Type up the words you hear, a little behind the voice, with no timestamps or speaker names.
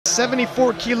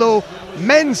74 kilo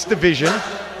men's division.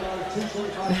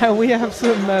 Now we have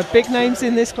some big names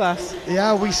in this class.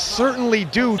 Yeah, we certainly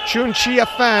do. Chun-Chia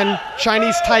fan,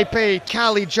 Chinese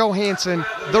Taipei, Johansson,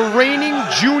 the reigning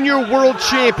junior world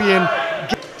champion,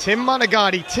 Tim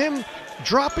Monigatti. Tim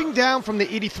dropping down from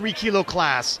the 83 kilo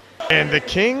class. And the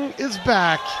king is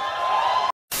back.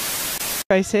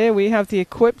 Right here we have the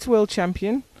equipped world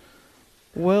champion,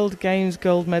 World Games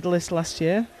gold medalist last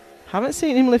year. Haven't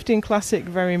seen him lifting classic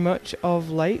very much of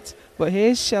late, but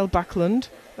here's Kjell Bakkelund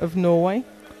of Norway,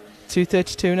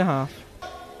 232.5.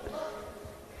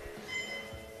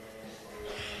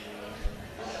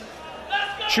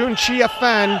 Chun-Chia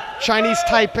fan, Chinese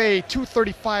Taipei,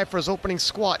 235 for his opening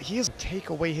squat. He is take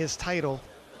away his title.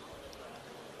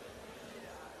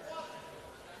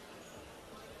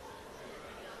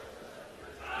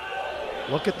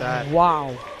 Look at that.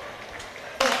 Wow.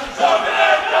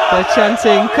 They're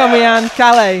chanting, Komian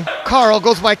Kjell. Carl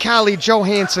goes by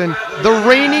Johansson, the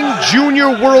reigning junior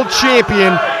world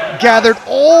champion, gathered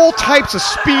all types of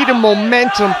speed and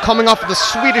momentum coming off of the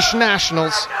Swedish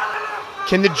nationals.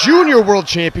 Can the junior world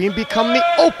champion become the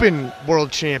open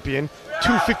world champion?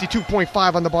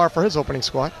 252.5 on the bar for his opening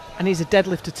squat. And he's a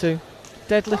deadlifter too.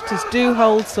 Deadlifters do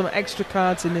hold some extra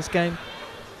cards in this game.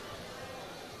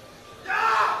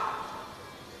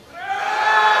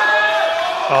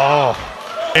 Oh,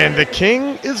 and the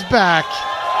king is back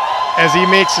as he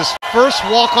makes his first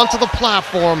walk onto the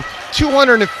platform.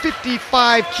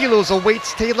 255 kilos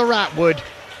awaits Taylor Atwood.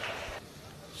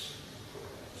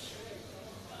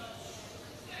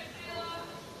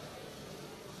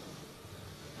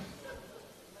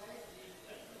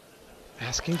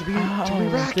 Asking to be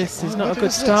racked. This is not a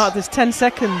good start. There's 10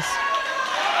 seconds.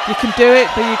 You can do it,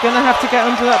 but you're going to have to get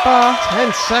under that bar.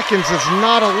 10 seconds is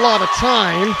not a lot of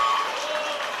time.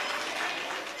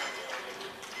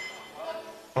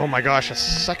 Oh my gosh, a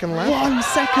second left. 1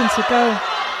 second to go.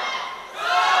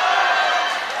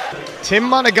 Tim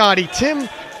Monigatti. Tim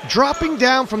dropping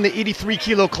down from the 83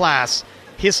 kilo class.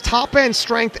 His top end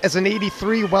strength as an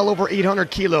 83, well over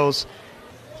 800 kilos.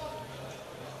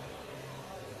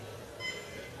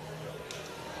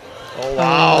 Oh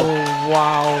wow. Oh,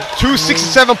 wow.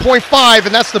 267.5,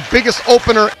 and that's the biggest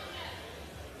opener.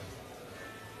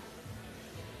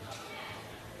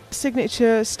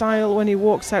 Signature style when he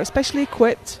walks out, especially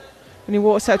equipped. When he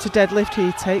walks out to deadlift,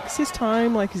 he takes his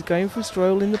time like he's going for a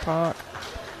stroll in the park.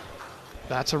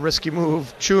 That's a risky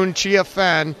move. Chun-Chia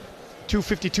fan,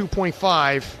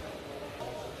 252.5.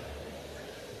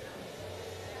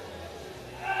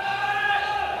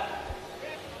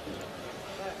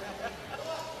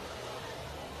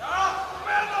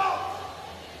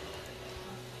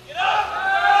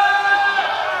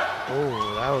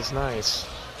 Oh, that was nice.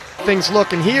 Things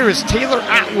look, and here is Taylor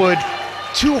Atwood,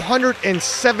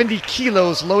 270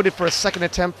 kilos loaded for a second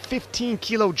attempt, 15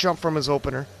 kilo jump from his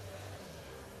opener.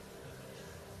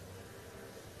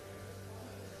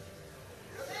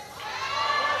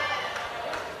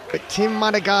 But Tim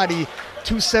Monigatti,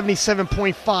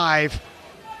 277.5.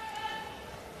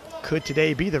 Could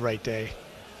today be the right day?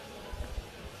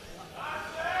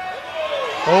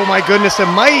 Oh my goodness, it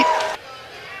might.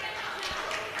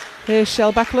 Here's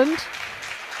Kjell Bakkelund.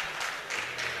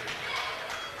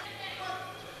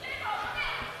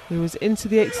 He was into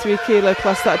the 83 kilo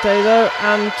class that day though,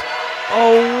 and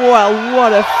oh well,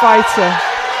 what a fighter.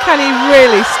 Can he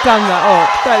really stand that up?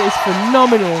 That is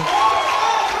phenomenal.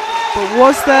 But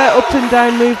was there up and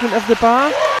down movement of the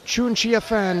bar? Chun-Chia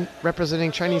fan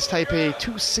representing Chinese Taipei,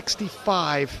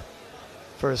 265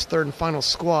 for his third and final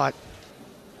squat.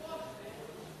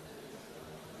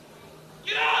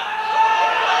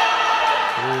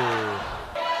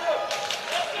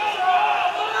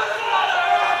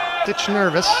 Ditch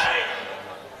nervous.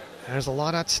 There's a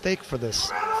lot at stake for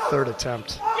this third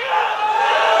attempt.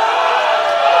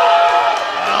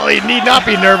 Well, he need not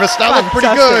be nervous. That looked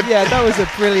pretty good. Yeah, that was a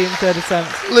brilliant third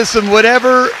attempt. Listen,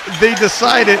 whatever they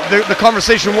decided, the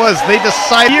conversation was, they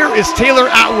decided. Here is Taylor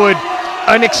Atwood,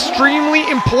 an extremely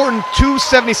important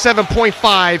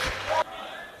 277.5.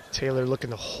 Taylor looking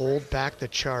to hold back the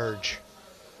charge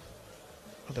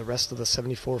of the rest of the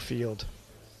 74 field.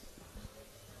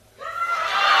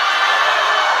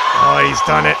 Oh, he's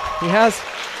done it. He has.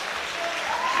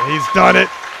 He's done it.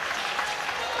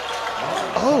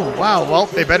 Oh, wow. Well,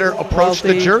 they better approach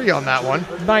the jury on that one.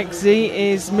 Mike Z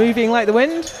is moving like the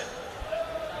wind.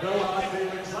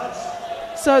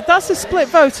 So that's a split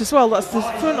vote as well. That's the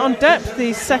front on depth,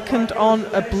 the second on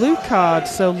a blue card,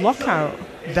 so lockout.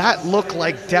 That looked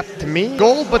like depth to me.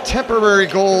 Gold, but temporary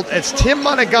gold, as Tim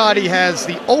Monigatti has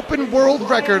the open world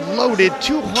record loaded,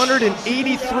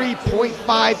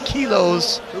 283.5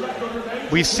 kilos.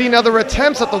 We've seen other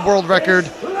attempts at the world record.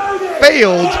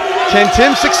 Failed. Can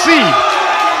Tim succeed?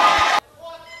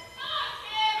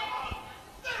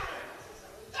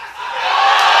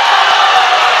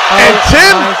 And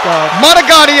Tim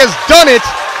Monigatti has done it,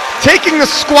 taking the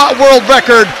squat world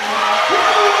record.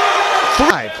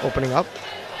 5 opening up.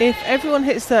 If everyone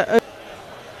hits their...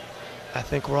 I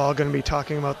think we're all going to be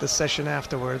talking about this session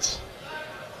afterwards.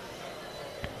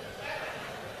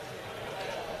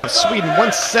 Sweden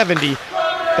 170.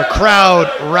 The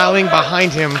crowd rallying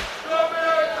behind him.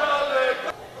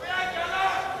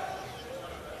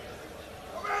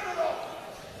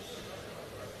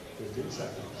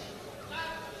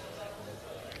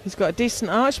 He's got a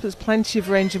decent arch, but there's plenty of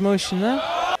range of motion there.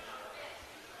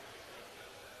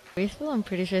 Graceful. I'm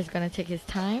pretty sure he's going to take his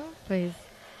time for his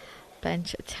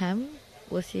bench attempt.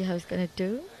 We'll see how he's going to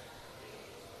do.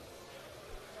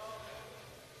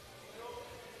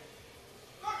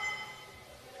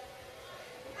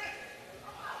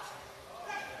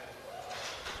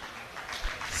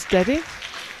 Steady.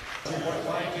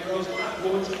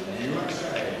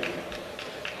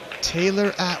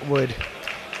 Taylor Atwood.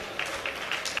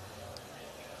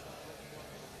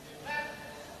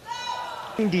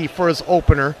 For his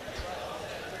opener.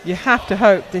 You have to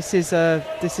hope this is a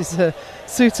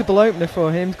suitable opener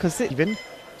for him, because Even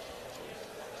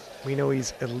we know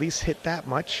he's at least hit that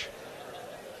much.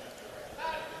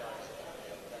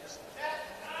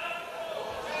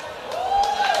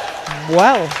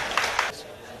 Well,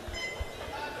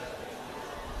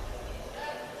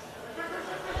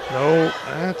 No,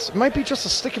 that might be just a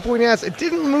sticky point he has. It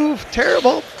didn't move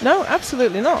terrible. no,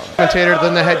 absolutely not. Commentator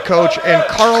than the head coach, and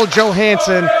Carl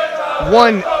Johansson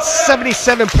won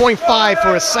 77.5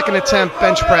 for his second attempt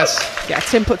bench press. Yeah,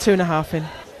 Tim put 2.5 in.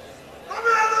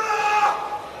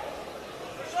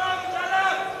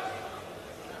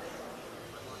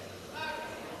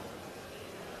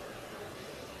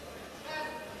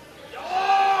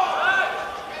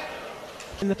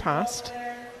 In the past.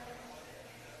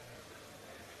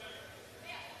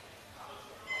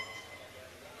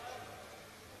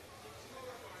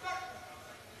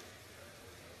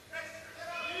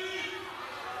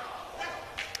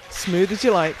 Smooth as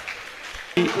you like.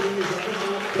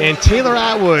 And Taylor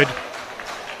Atwood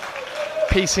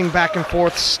pacing back and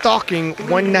forth, stalking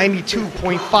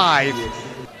 192.5.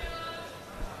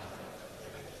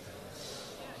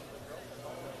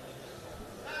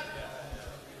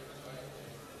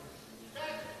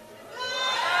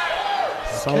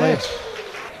 Solid.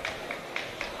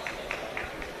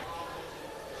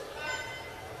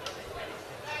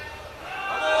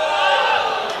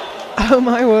 Oh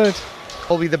my word.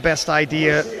 Probably the best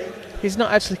idea. He's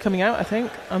not actually coming out, I think.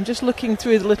 I'm just looking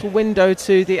through the little window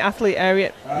to the athlete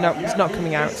area. No, he's not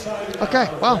coming out. Okay,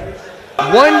 well,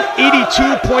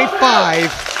 182.5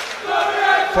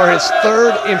 for his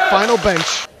third and final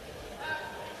bench.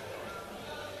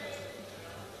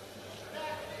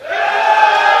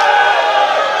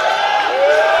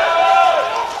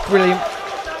 Brilliant.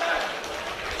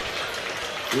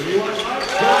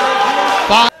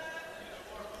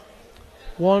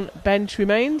 One bench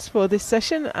remains for this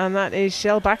session, and that is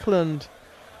Kjell Bakkelund,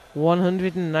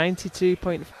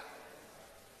 192.5.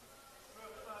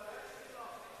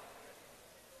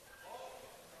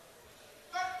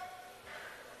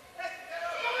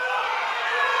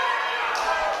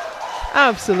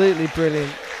 Absolutely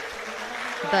brilliant.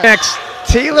 Next,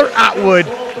 Taylor Atwood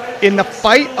in the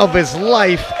fight of his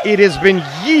life. It has been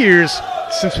years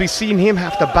since we've seen him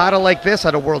have to battle like this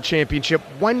at a world championship.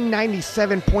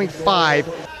 197.5.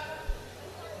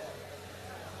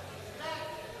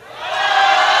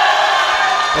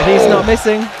 But he's not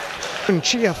missing.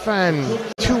 Chun-Chia fan,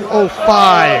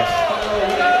 205.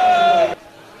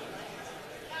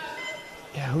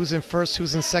 Yeah, who's in first,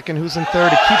 who's in second, who's in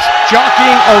third? It keeps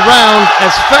jockeying around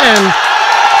as Fan.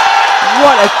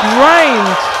 What a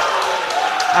grind.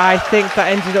 I think that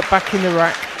ended up back in the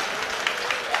rack.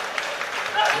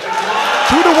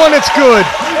 2-1, it's good.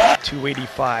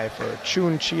 285 for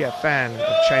Chun-Chia fan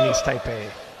of Chinese Taipei.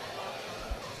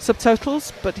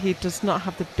 Subtotals, but he does not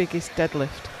have the biggest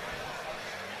deadlift.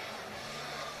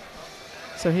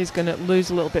 So he's going to lose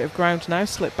a little bit of ground now,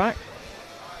 slip back.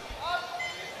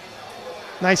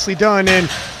 Nicely done, and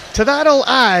to that I'll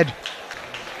add,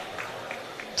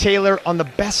 Taylor on the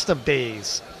best of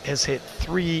days has hit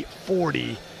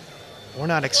 340. We're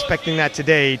not expecting that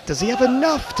today. Does he have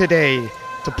enough today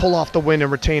to pull off the win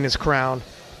and retain his crown?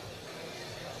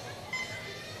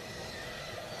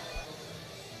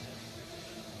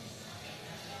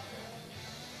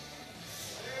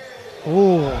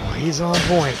 Oh, he's on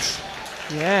point.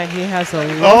 Yeah, he has a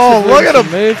lot of look at room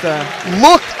him to move there.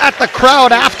 Looked at the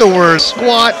crowd afterwards.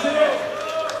 Squat.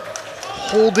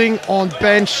 Holding on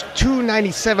bench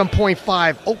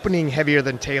 297.5, opening heavier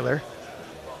than Taylor.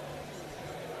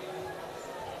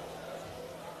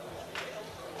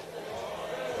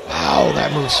 Wow,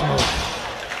 that moves smooth.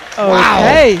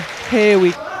 Okay, wow. Here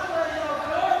we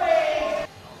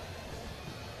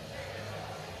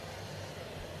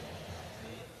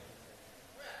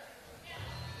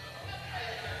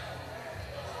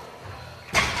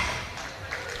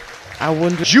I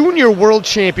wonder. Junior world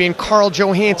champion Karl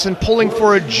Johansson pulling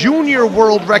for a junior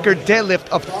world record deadlift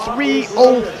of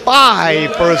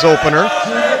 305 for his opener.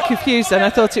 Confused, and I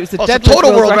thought it was the it's a deadlift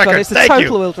total world record. record. It's the Thank total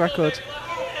you. world record.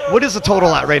 What is the total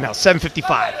at right now?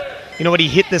 755. You know what he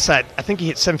hit this at? I think he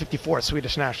hit 754 at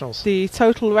Swedish Nationals. The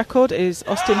total record is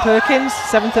Austin Perkins,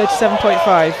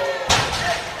 737.5.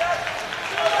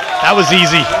 That was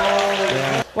easy.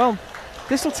 Yeah. Well,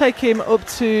 this will take him up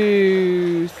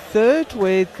to third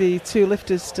with the two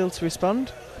lifters still to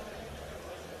respond.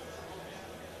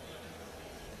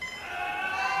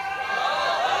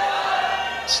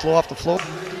 Slow off the floor.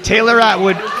 Taylor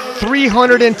Atwood,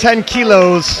 310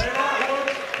 kilos.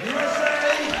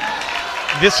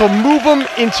 This will move him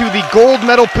into the gold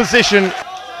medal position.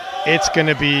 It's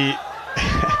gonna be,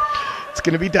 it's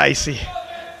gonna be dicey.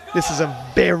 This is a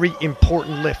very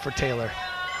important lift for Taylor.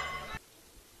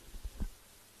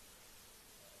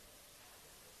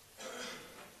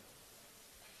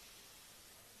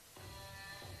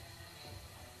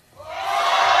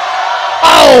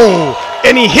 Oh,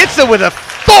 and he hits it with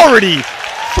authority.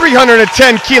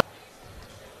 310 kilos.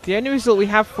 The only result we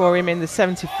have for him in the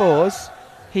 74s,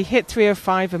 he hit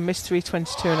 305 and missed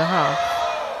 322.5.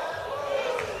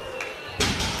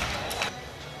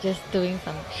 Just doing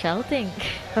some shouting.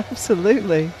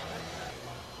 Absolutely.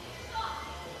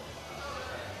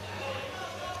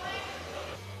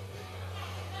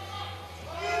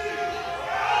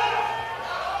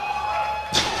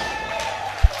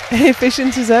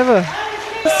 Efficient as ever.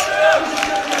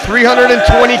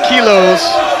 320 kilos,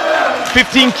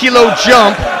 15 kilo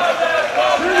jump.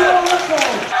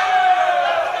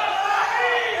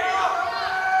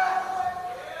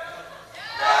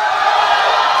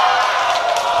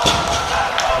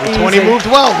 Easy. 20 moved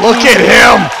well. Look at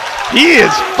him. He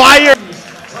is fired.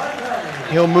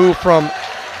 He'll move from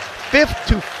 5th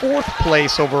to 4th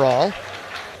place overall.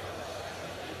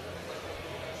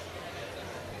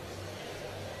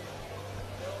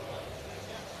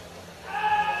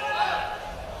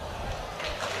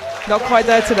 Not quite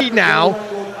there today. Now,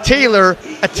 Taylor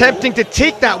attempting to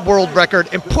take that world record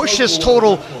and push his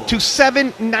total to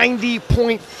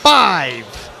 790.5.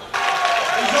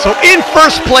 So in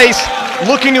first place,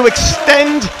 looking to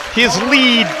extend his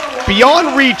lead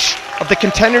beyond reach of the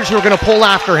contenders who are going to pull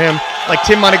after him, like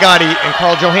Tim Monigatti and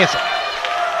Karl Johansson.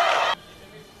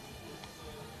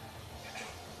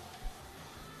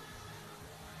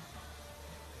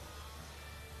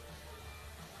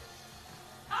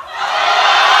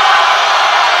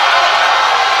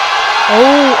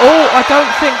 Oh, I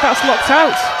don't think that's locked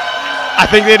out. I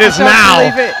think it is now.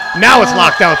 Now it's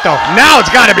locked out, though. Now it's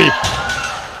got to be.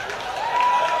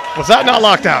 Was that not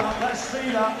locked out?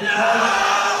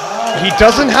 He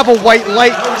doesn't have a white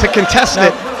light to contest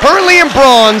it. Currently in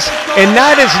bronze, and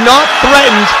that is not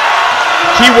threatened.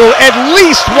 He will at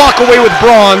least walk away with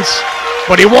bronze,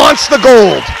 but he wants the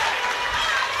gold.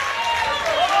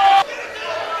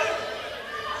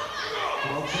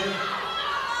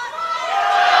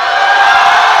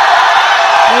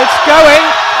 It's going.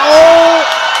 Oh,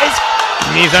 it's.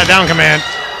 He needs that down command.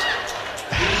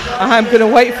 I'm going to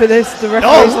wait for this. The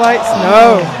referee's lights.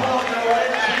 No.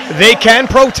 They can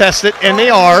protest it, and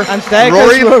they are. And there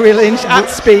goes Rory Lynch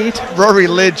at speed. Rory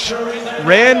Lynch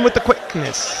ran with the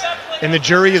quickness, and the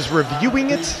jury is reviewing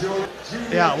it.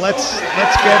 Yeah, let's get.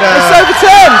 It's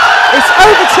overturned. It's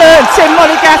overturned. Tim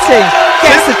Monigatti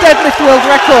gets the deadlift world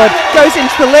record. Goes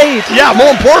into the lead. Yeah,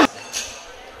 more important.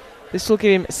 This will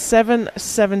give him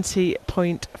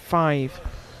 770.5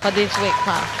 for this weight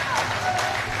class.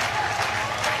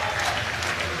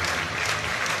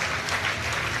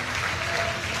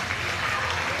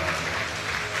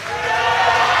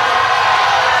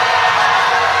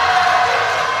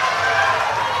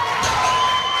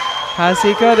 Has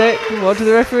he got it? What do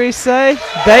the referees say?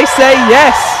 They say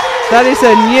yes. That is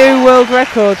a new world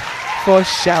record for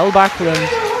Kjell Bakkelund.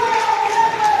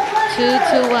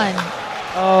 2-1.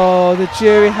 Oh, the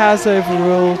jury has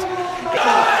overruled.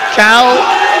 Kjell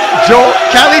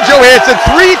Johansson,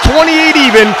 328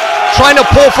 even, trying to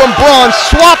pull from bronze,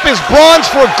 swap his bronze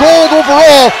for gold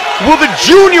overall. Will the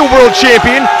junior world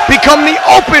champion become the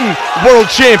open world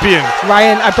champion?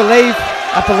 Ryan, I believe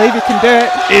you can do it.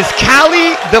 Is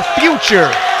Kjell the future?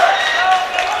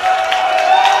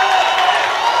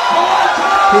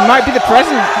 He might be the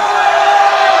present.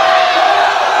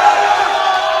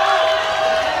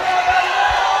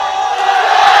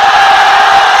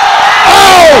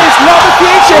 Oh! It's not the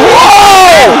future.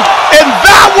 Whoa! And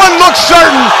that one looks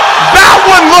certain. That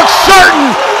one looks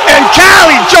certain. And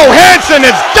Johansson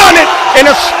has done it in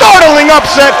a startling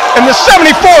upset in the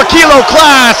 74-kilo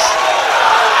class.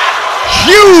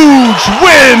 Huge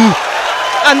win.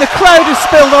 And the crowd has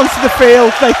spilled onto the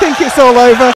field. They think it's all over.